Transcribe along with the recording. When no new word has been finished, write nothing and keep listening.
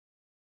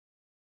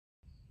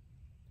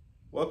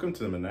Welcome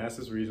to the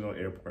Manassas Regional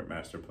Airport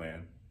Master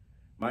Plan.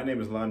 My name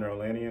is Lanre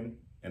Olaniyan,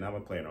 and I'm a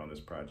planner on this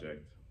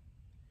project.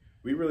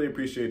 We really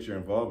appreciate your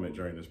involvement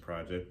during this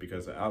project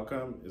because the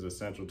outcome is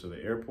essential to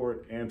the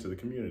airport and to the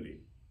community.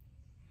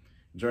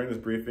 During this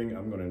briefing,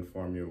 I'm going to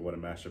inform you of what a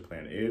master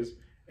plan is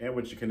and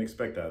what you can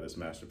expect out of this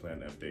master plan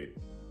update.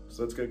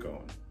 So let's get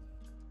going.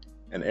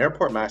 An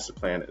airport master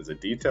plan is a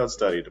detailed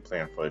study to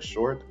plan for the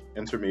short,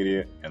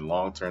 intermediate, and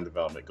long-term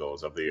development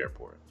goals of the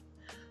airport.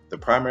 The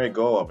primary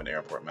goal of an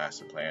airport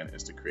master plan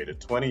is to create a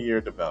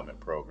 20-year development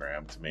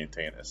program to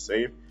maintain a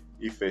safe,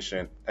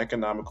 efficient,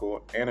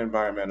 economical, and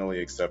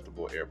environmentally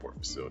acceptable airport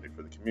facility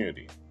for the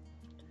community.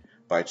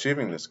 By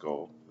achieving this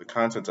goal, the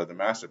contents of the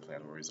master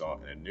plan will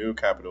result in a new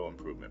capital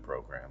improvement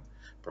program,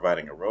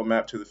 providing a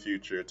roadmap to the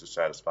future to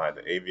satisfy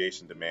the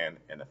aviation demand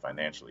in a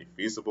financially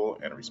feasible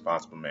and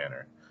responsible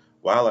manner,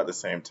 while at the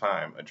same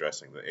time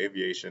addressing the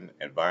aviation,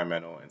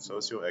 environmental, and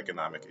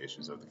socioeconomic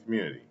issues of the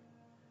community.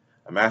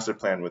 A master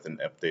plan with an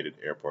updated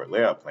airport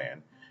layout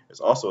plan is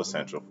also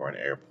essential for an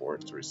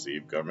airport to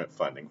receive government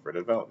funding for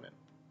development.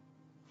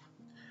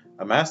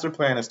 A master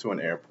plan is to an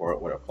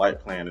airport what a flight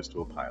plan is to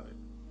a pilot.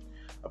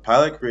 A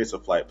pilot creates a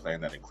flight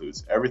plan that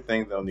includes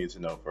everything they'll need to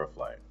know for a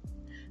flight.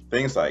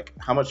 Things like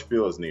how much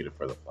fuel is needed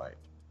for the flight,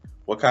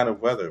 what kind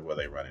of weather will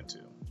they run into,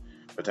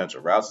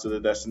 potential routes to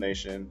the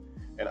destination,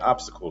 and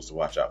obstacles to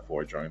watch out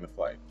for during the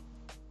flight.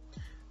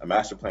 A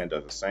master plan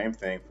does the same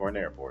thing for an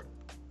airport.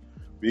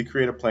 We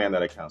create a plan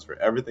that accounts for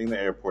everything the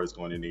airport is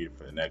going to need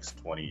for the next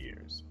 20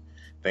 years.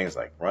 Things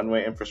like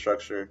runway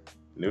infrastructure,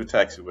 new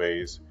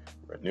taxiways,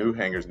 where new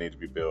hangars need to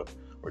be built,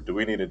 or do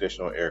we need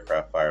additional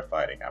aircraft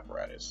firefighting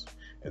apparatus?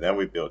 And then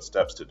we build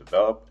steps to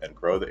develop and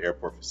grow the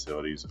airport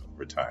facilities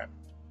over time.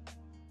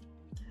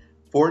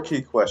 4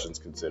 key questions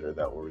considered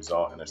that will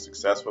result in a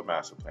successful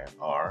master plan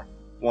are: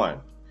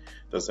 1.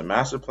 Does the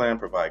master plan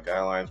provide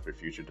guidelines for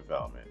future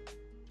development?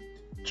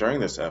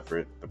 During this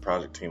effort, the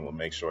project team will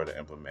make sure to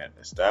implement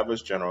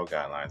established general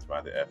guidelines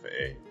by the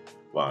FAA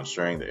while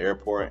ensuring the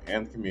airport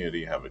and the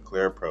community have a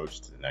clear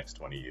approach to the next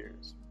 20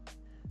 years.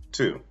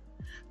 2.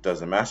 Does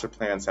the master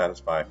plan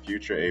satisfy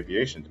future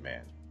aviation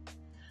demand?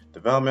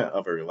 Development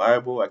of a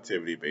reliable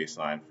activity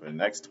baseline for the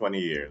next 20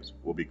 years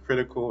will be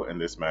critical in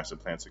this master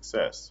plan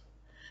success.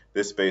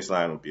 This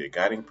baseline will be a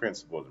guiding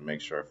principle to make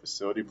sure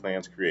facility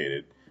plans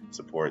created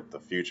support the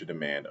future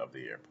demand of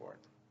the airport.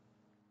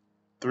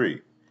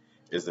 3.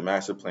 Is the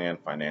master plan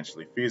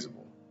financially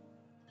feasible?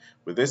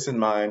 With this in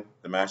mind,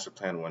 the master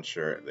plan will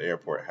ensure the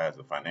airport has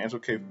the financial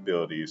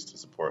capabilities to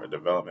support a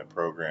development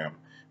program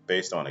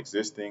based on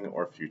existing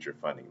or future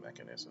funding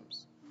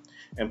mechanisms.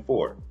 And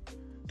 4,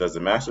 does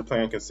the master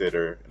plan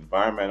consider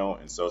environmental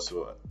and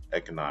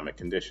socioeconomic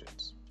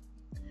conditions?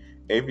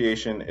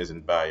 Aviation is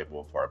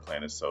invaluable for our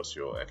planet's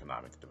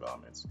socioeconomic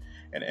developments,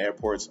 and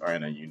airports are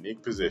in a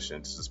unique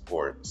position to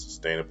support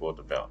sustainable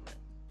development.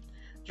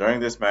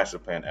 During this master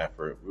plan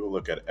effort, we will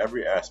look at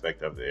every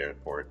aspect of the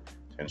airport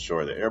to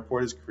ensure the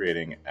airport is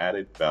creating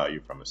added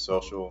value from a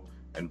social,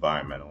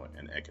 environmental,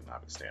 and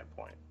economic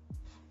standpoint.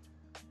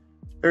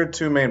 There are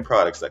 2 main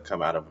products that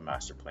come out of a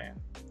master plan.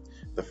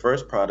 The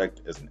first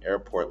product is an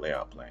airport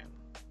layout plan.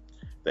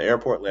 The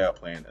airport layout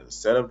plan is a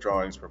set of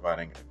drawings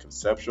providing a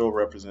conceptual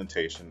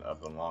representation of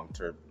the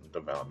long-term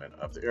development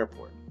of the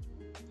airport.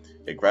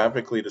 It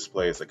graphically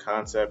displays the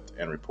concept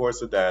and reports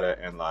the data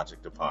and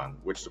logic upon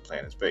which the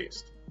plan is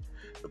based.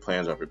 The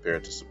plans are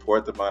prepared to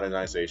support the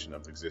modernization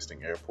of the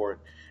existing airport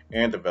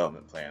and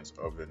development plans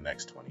over the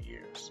next 20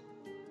 years.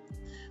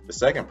 The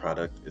second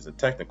product is a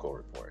technical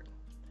report.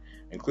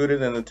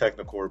 Included in the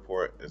technical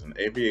report is an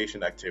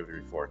aviation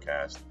activity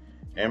forecast,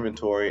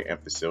 inventory and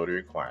facility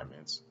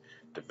requirements,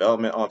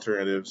 development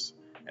alternatives,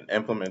 an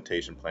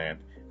implementation plan,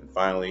 and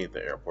finally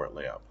the airport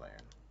layout plan.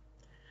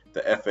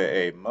 The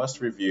FAA must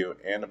review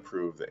and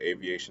approve the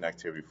aviation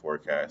activity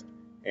forecast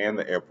and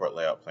the airport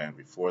layout plan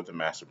before the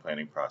master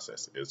planning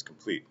process is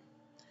complete.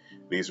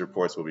 These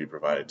reports will be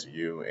provided to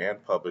you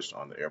and published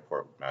on the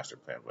Airport Master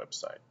Plan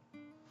website.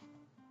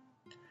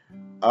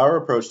 Our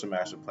approach to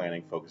master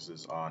planning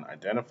focuses on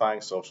identifying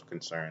social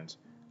concerns,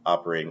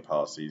 operating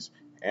policies,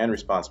 and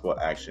responsible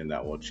action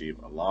that will achieve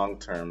a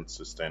long-term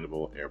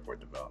sustainable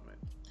airport development.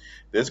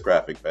 This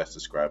graphic best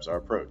describes our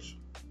approach.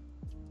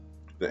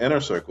 The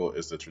inner circle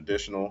is the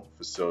traditional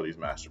facilities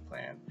master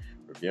plan,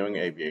 reviewing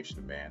aviation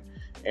demand,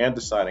 and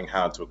deciding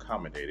how to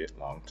accommodate it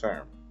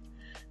long-term.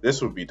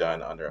 This would be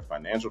done under a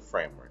financial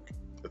framework,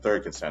 the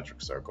third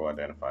concentric circle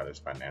identified as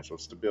financial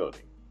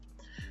stability.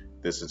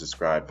 This is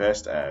described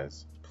best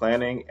as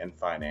planning and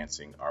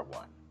financing are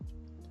one.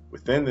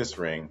 Within this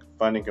ring,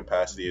 funding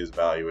capacity is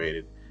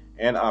evaluated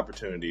and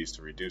opportunities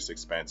to reduce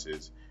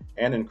expenses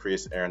and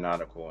increase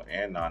aeronautical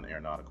and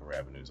non-aeronautical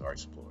revenues are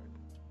explored.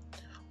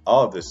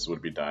 All of this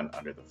would be done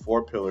under the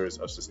 4 pillars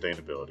of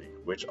sustainability,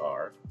 which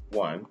are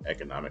 1.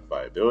 Economic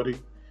viability,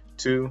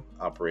 2.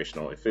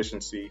 Operational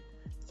efficiency,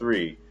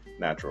 3.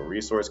 Natural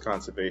resource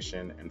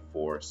conservation, and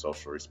 4.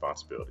 Social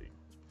responsibility.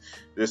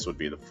 This would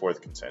be the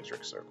 4th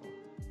concentric circle.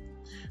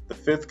 The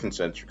fifth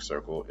concentric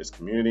circle is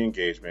community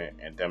engagement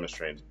and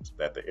demonstrates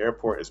that the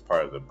airport is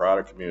part of the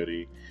broader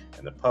community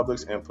and the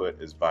public's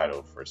input is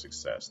vital for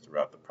success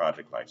throughout the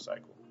project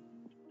lifecycle.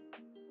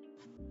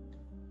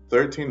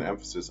 13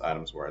 emphasis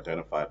items were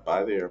identified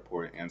by the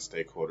airport and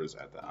stakeholders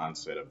at the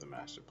onset of the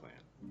master plan.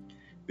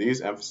 These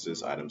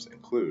emphasis items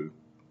include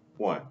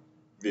 1.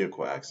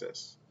 Vehicle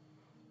access.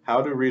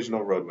 How do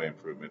regional roadway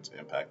improvements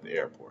impact the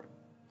airport?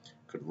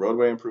 Could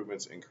roadway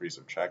improvements increase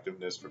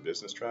attractiveness for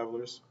business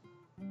travelers?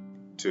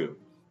 2.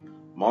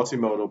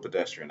 Multimodal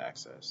pedestrian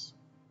access.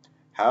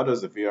 How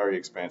does the VRE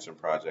expansion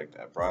project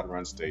at Broad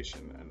Run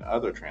Station and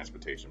other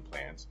transportation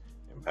plans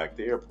impact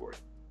the airport?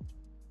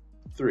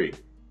 3.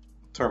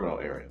 Terminal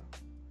area.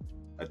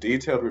 A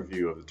detailed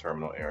review of the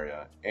terminal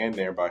area and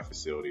nearby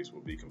facilities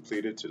will be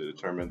completed to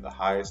determine the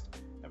highest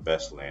and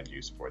best land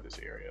use for this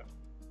area.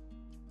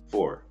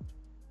 4.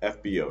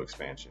 FBO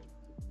expansion.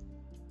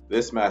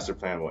 This master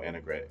plan will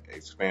integrate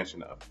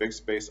expansion of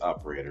fixed base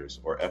operators,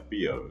 or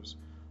FBOs,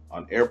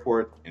 on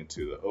airport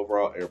into the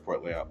overall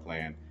airport layout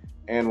plan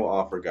and will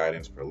offer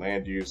guidance for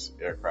land use,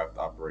 aircraft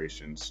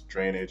operations,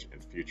 drainage,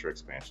 and future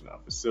expansion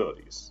of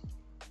facilities.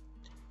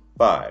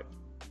 5.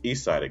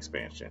 East side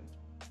expansion.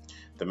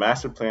 The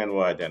master plan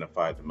will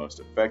identify the most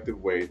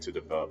effective way to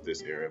develop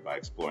this area by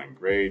exploring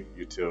grade,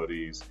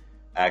 utilities,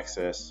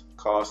 access,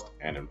 cost,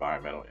 and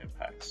environmental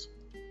impacts.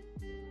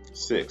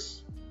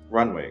 6.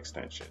 Runway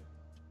extension.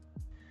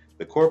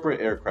 The corporate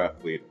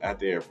aircraft fleet at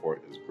the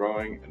airport is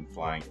growing and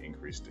flying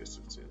increased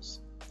distances.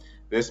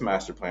 This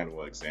master plan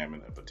will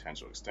examine a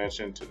potential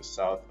extension to the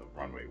south of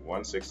runway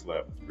 16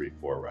 left,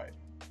 34 right.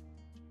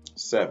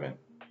 7.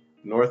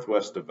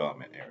 Northwest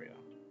development area.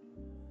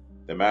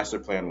 The master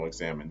plan will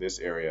examine this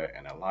area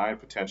and align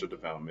potential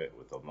development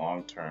with the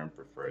long-term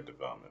preferred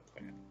development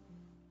plan.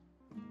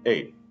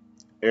 8.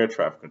 Air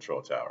traffic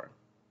control tower.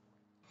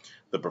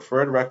 The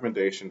preferred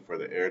recommendation for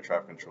the air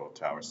traffic control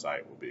tower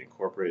site will be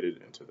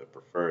incorporated into the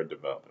preferred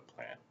development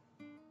plan.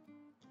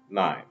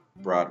 9.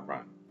 Broad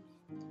Run.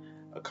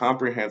 A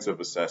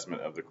comprehensive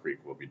assessment of the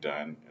creek will be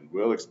done and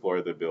will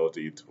explore the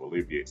ability to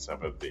alleviate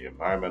some of the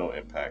environmental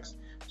impacts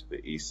to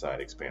the east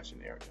side expansion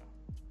area.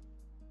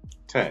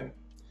 10.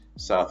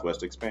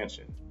 Southwest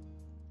expansion.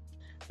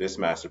 This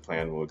master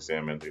plan will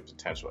examine the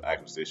potential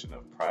acquisition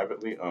of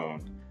privately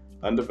owned,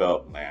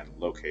 undeveloped land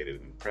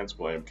located in Prince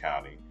William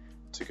County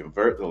to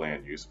convert the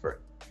land use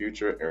for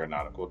future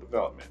aeronautical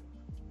development.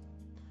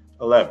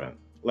 11.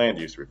 Land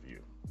use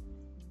review.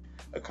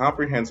 A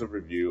comprehensive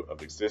review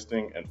of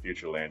existing and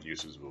future land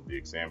uses will be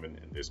examined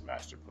in this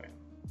master plan.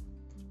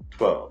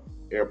 12.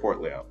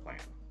 Airport layout plan.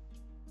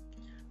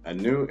 A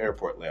new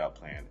airport layout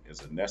plan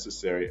is a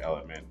necessary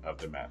element of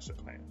the master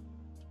plan.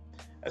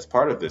 As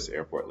part of this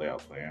airport layout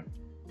plan,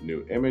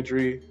 new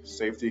imagery,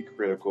 safety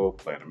critical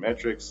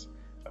planometrics,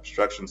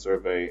 obstruction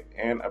survey,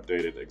 and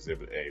updated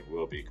Exhibit A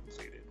will be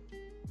completed.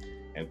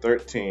 And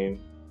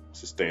 13,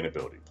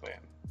 sustainability plan.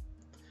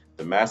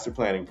 The master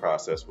planning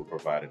process will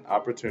provide an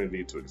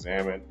opportunity to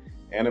examine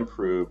and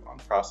improve on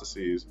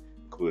processes,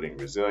 including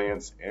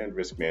resilience and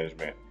risk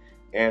management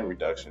and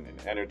reduction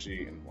in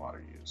energy and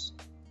water use.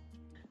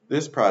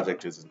 This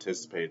project is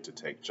anticipated to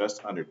take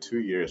just under 2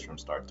 years from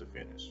start to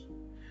finish.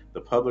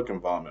 The public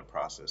involvement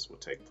process will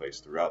take place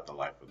throughout the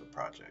life of the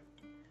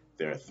project.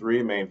 There are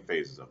 3 main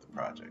phases of the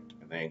project,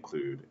 and they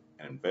include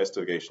an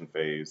investigation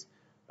phase,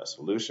 a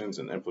solutions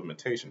and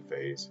implementation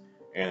phase,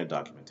 and a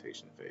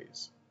documentation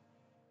phase.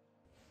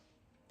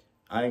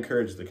 I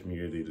encourage the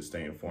community to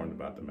stay informed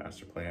about the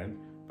master plan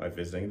by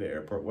visiting the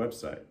airport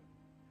website.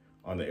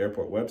 On the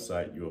airport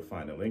website, you will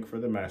find a link for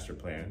the master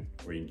plan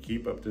where you can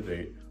keep up to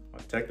date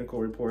on technical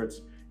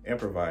reports and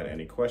provide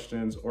any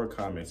questions or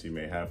comments you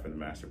may have for the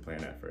master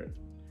plan effort.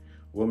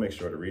 We'll make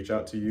sure to reach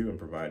out to you and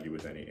provide you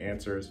with any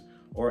answers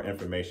or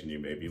information you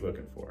may be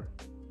looking for.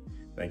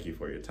 Thank you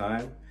for your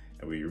time,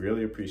 and we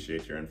really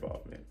appreciate your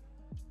involvement.